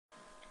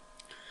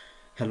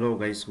Hello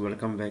guys,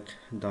 welcome back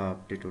the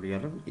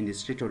tutorial. In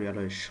this tutorial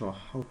I show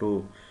how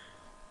to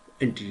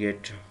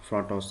integrate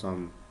front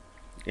awesome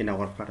in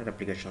our Flutter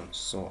application.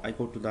 So I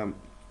go to the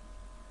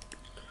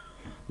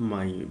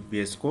my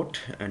VS Code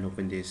and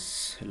open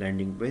this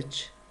landing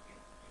page.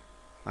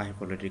 I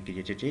have already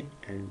created it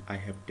and I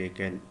have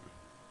taken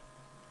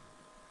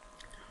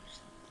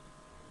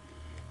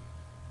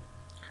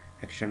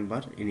action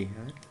bar in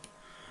here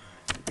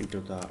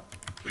into the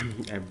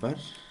app bar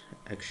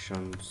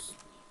actions,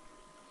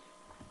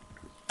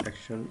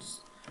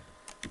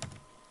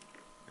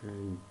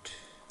 and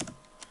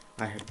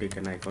I have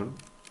taken icon.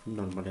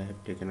 Normally I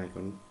have taken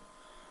icon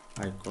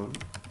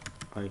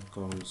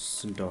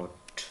icons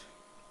dot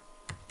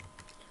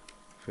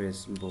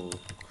Facebook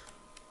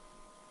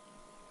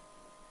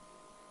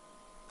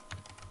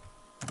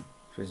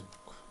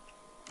Facebook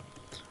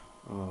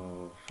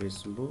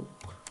Facebook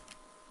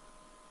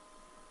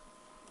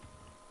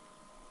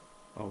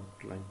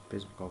outline,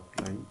 Facebook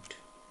outline.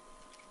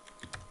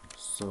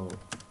 So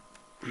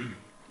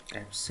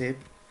app save,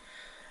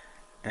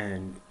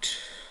 and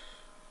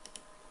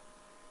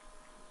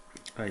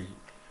I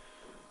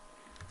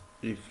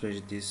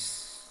refresh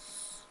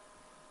this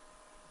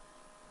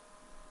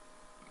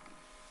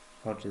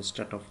for the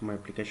start of my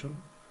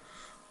application.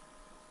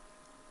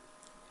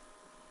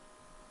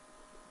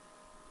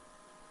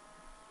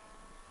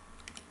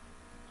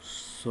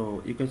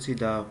 So you can see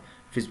the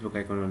Facebook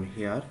icon on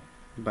here,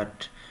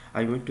 but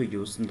I want to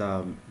use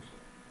the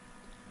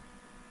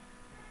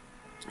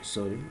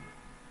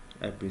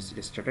app is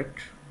restarted.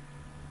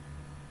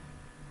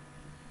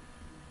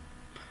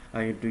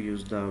 I need to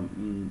use the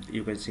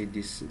you can see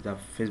this the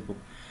Facebook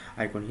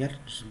icon here,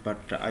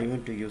 but I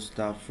want to use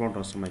the front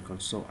awesome icon.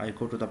 So I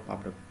go to the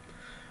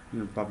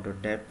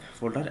pub.tab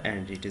folder,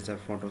 and it is a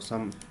front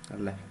awesome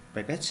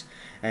package,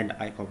 and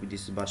I copy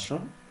this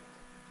version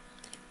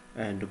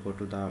and go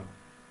to the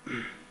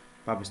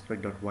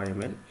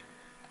pubspec.yml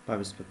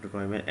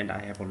and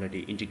I have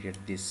already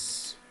integrated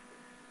this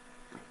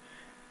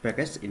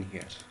package in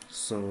here.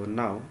 So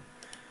now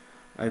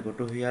I go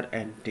to here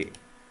and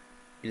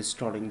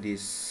installing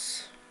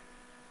this,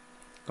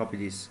 copy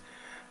this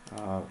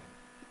file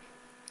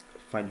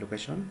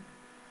location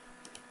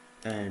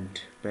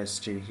and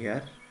paste in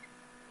here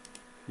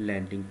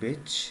landing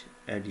page,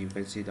 and you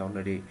can see the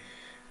already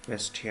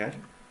paste here.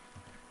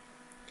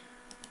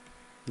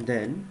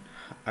 Then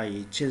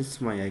I change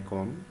my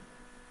icon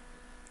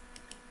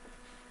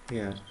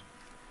here,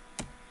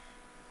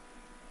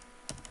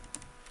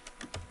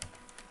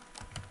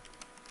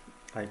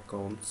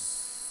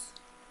 icons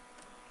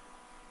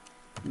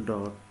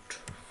dot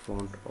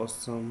font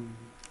awesome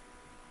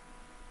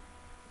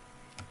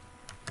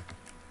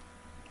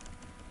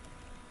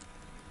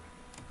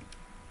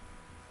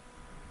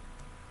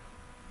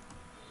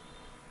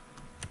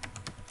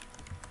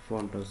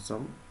font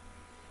awesome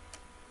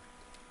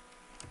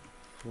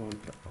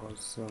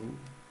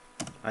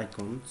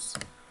icons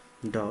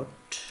dot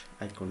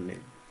icon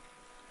name.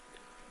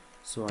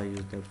 So I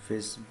use the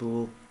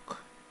Facebook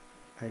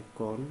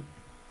icon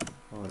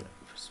or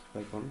Facebook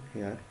icon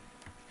here,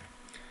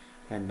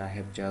 and I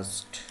have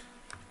just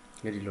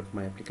reload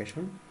my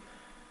application,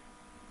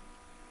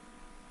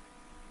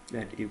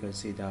 and you can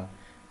see the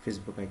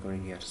Facebook icon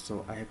in here.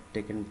 So I have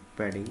taken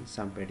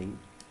some padding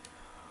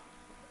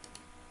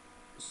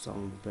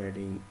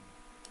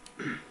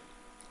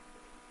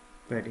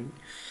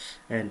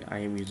and I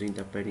am using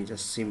the padding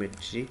just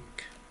symmetric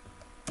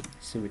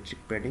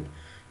padding.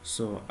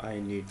 So I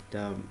need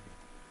the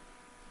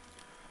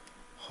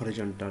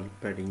horizontal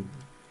padding.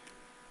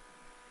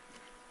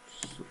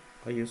 So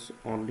I use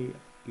only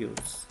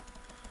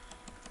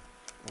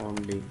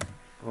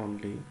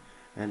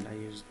and I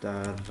use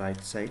the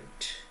right side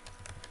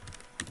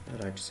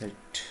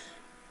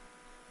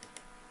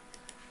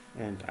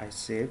and I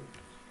save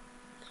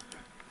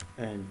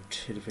and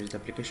refresh the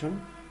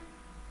application,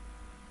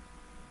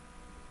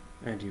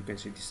 and you can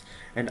see this,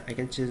 and I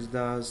can change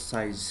the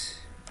size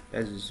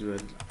as usual.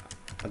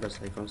 Other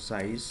icon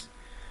size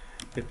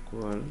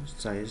equal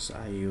size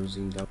I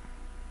using the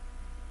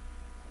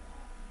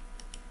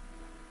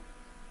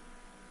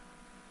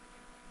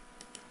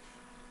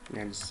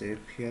and save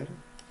here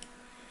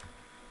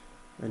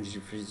and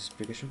refresh this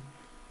application.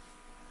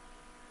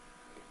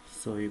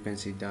 So you can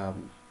see the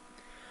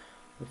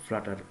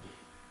Flutter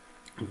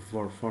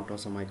for font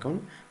awesome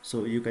icon.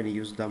 So you can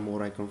use the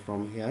more icon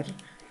from here.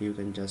 You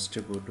can just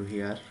go to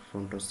here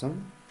font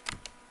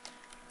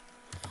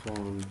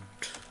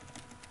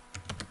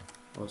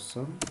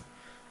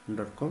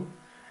awesome.com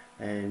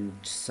and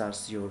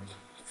search your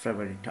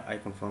favorite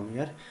icon from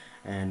here,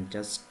 and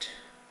just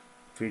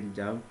print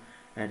down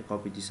and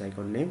copy this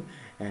icon name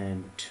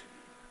and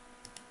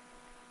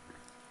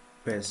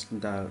paste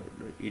the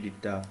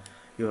edit the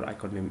your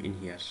icon name in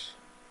here.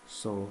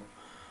 So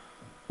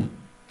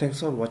thanks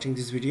for watching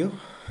this video.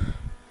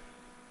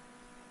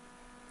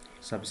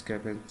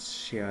 Subscribe and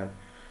share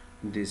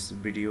this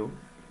video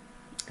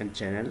and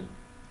channel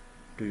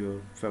to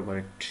your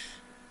favorite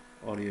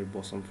or your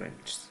bosom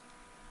friends.